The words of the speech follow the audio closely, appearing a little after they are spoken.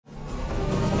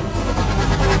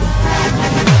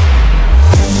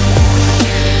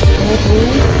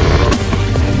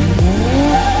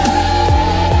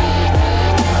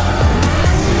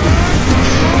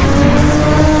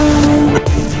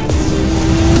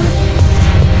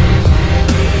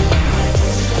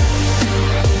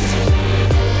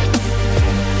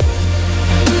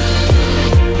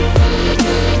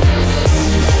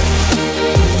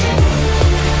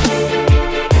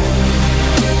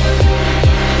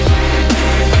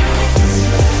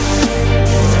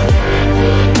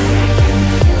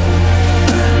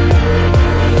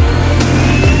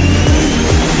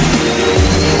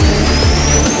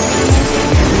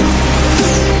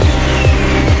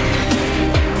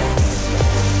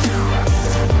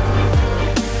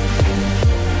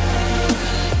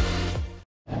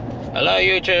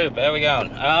YouTube, how we going?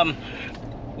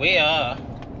 We are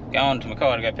going to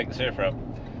Mackay to go pick the super up.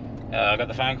 I got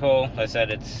the phone call. They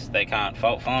said they can't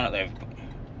fault find it.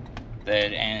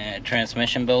 They're a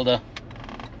transmission builder,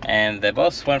 and their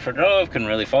boss went for a drive, couldn't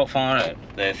really fault find it.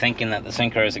 They're thinking that the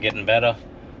synchros are getting better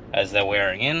as they're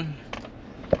wearing in.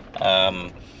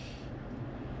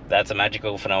 That's a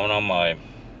magical phenomenon.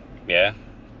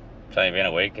 It's only been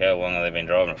a week. How long have they been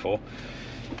driving it for?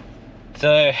 So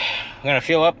I'm gonna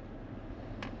fuel up,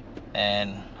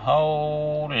 and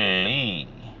holy,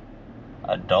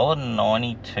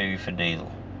 $1.92 for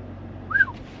diesel.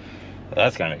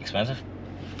 That's gonna be expensive.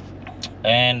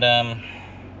 And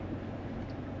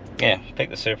yeah, pick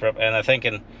the super up, and they're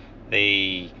thinking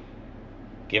the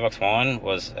gearbox wine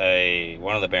was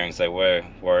one of the bearings they were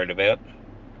worried about.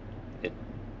 It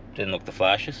didn't look the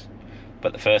flashes,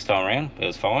 but the first time around it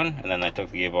was fine, and then they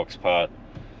took the gearbox apart,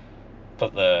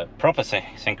 put the proper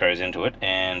synchros into it,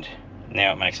 and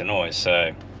now it makes a noise.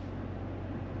 So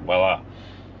voila.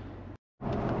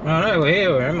 Righto, we're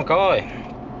here, we're in Mackay.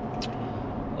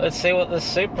 Let's see what the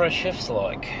Supra shifts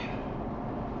like.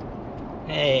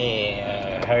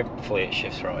 Hey, hopefully it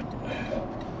shifts right.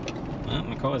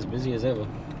 Mackay's busy as ever.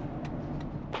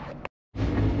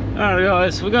 Alright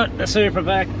guys, we got the Supra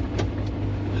back.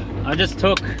 I just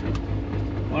took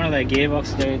one of their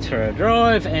gearbox dudes for a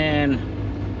drive and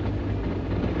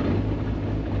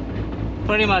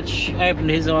pretty much opened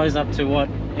his eyes up to what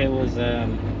it was,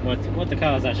 what the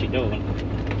car was actually doing.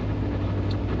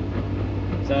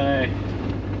 So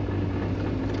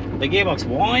the gearbox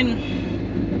whine,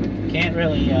 can't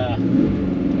really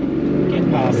get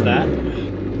past that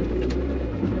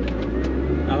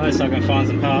unless I can find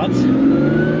some parts.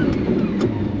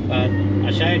 But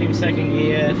I showed him second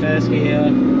gear, first gear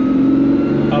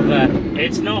of that.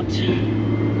 It's not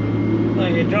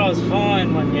like, it drives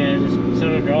fine when you're just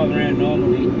sort of driving around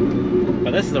normally,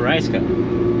 but this is the race car,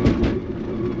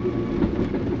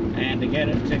 and to get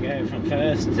it to go from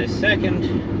first to second,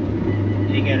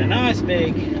 you get a nice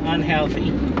big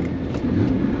unhealthy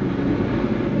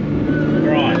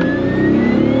grind.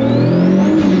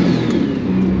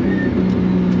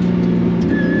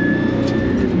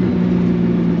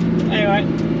 Anyway,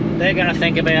 they're going to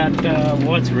think about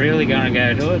what's really going to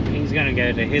go to it. He's going to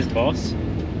go to his boss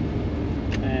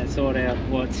and sort out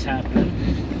what's happening.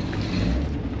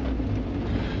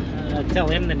 Tell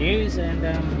him the news, and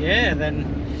yeah, then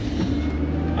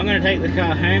I'm going to take the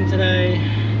car home today.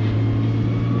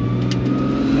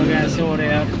 We're going to sort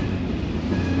out,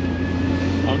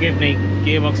 I'll give me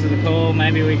gearboxes a call,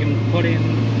 maybe we can put in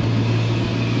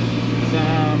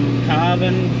some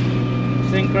carbon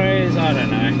synchros, I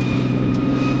don't know.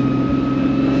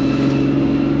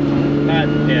 But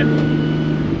yeah,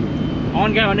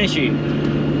 ongoing issue.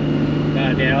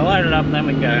 But yeah, I'll load it up and then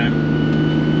we can go home.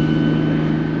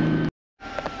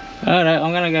 Alright,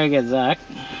 I'm gonna go get Zach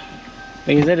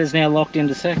because it is now locked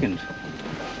into second.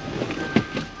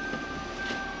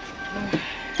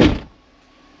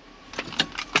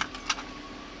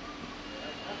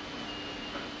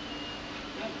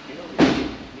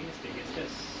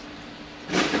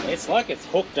 It's like it's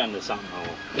hooked under something. I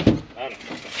don't know.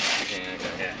 Yeah,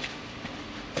 okay, yeah.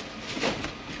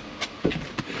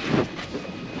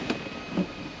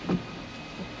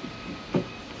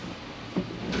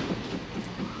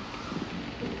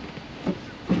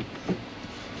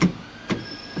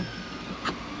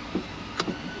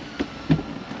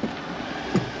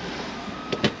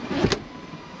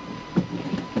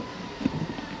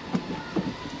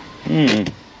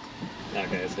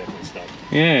 Okay, it's definitely stuck.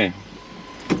 Yeah.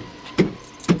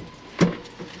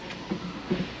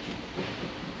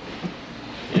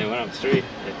 Yeah, went up the street,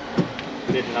 it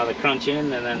did another crunch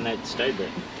in, and then it stayed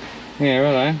there. Yeah,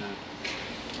 righto.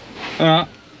 Alright.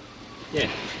 Yeah.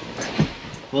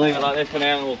 We'll leave it like this for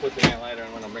now, and we'll put them out later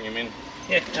and when I bring them in.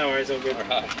 Yeah, no worries, all good.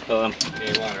 Alright. Cool.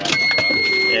 Yeah, line her up.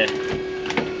 Yeah.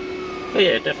 But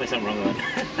yeah, definitely something wrong with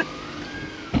it.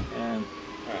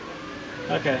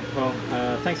 Okay, well,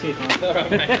 thanks for your time.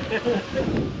 Alright, mate.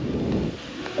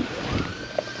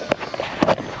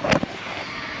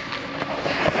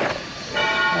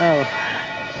 Oh,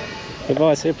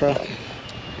 goodbye, Supra.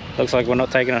 Looks like we're not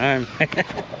taking it home.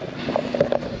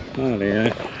 Oh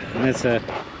dear.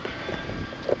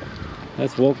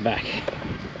 Let's walk back.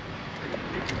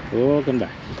 Walking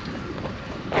back.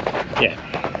 Yeah.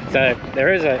 So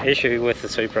there is an issue with the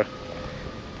Supra,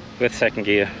 with second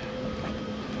gear.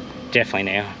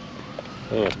 Definitely now.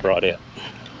 Oh, it's bright out.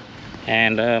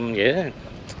 And yeah,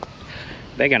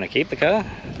 they're going to keep the car.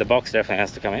 The box definitely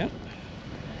has to come out.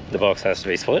 The box has to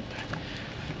be split.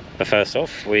 But first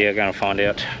off, we are going to find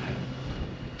out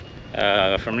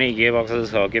from any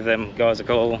gearboxes, I'll give them guys a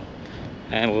call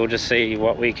and we'll just see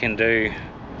what we can do,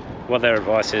 what their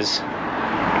advice is.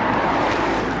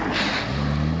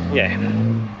 Yeah,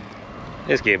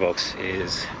 this gearbox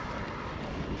is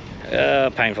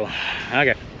painful.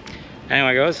 Okay,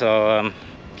 anyway guys, I'll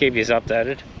keep you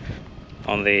updated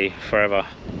on the forever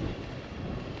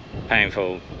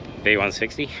painful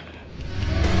v160.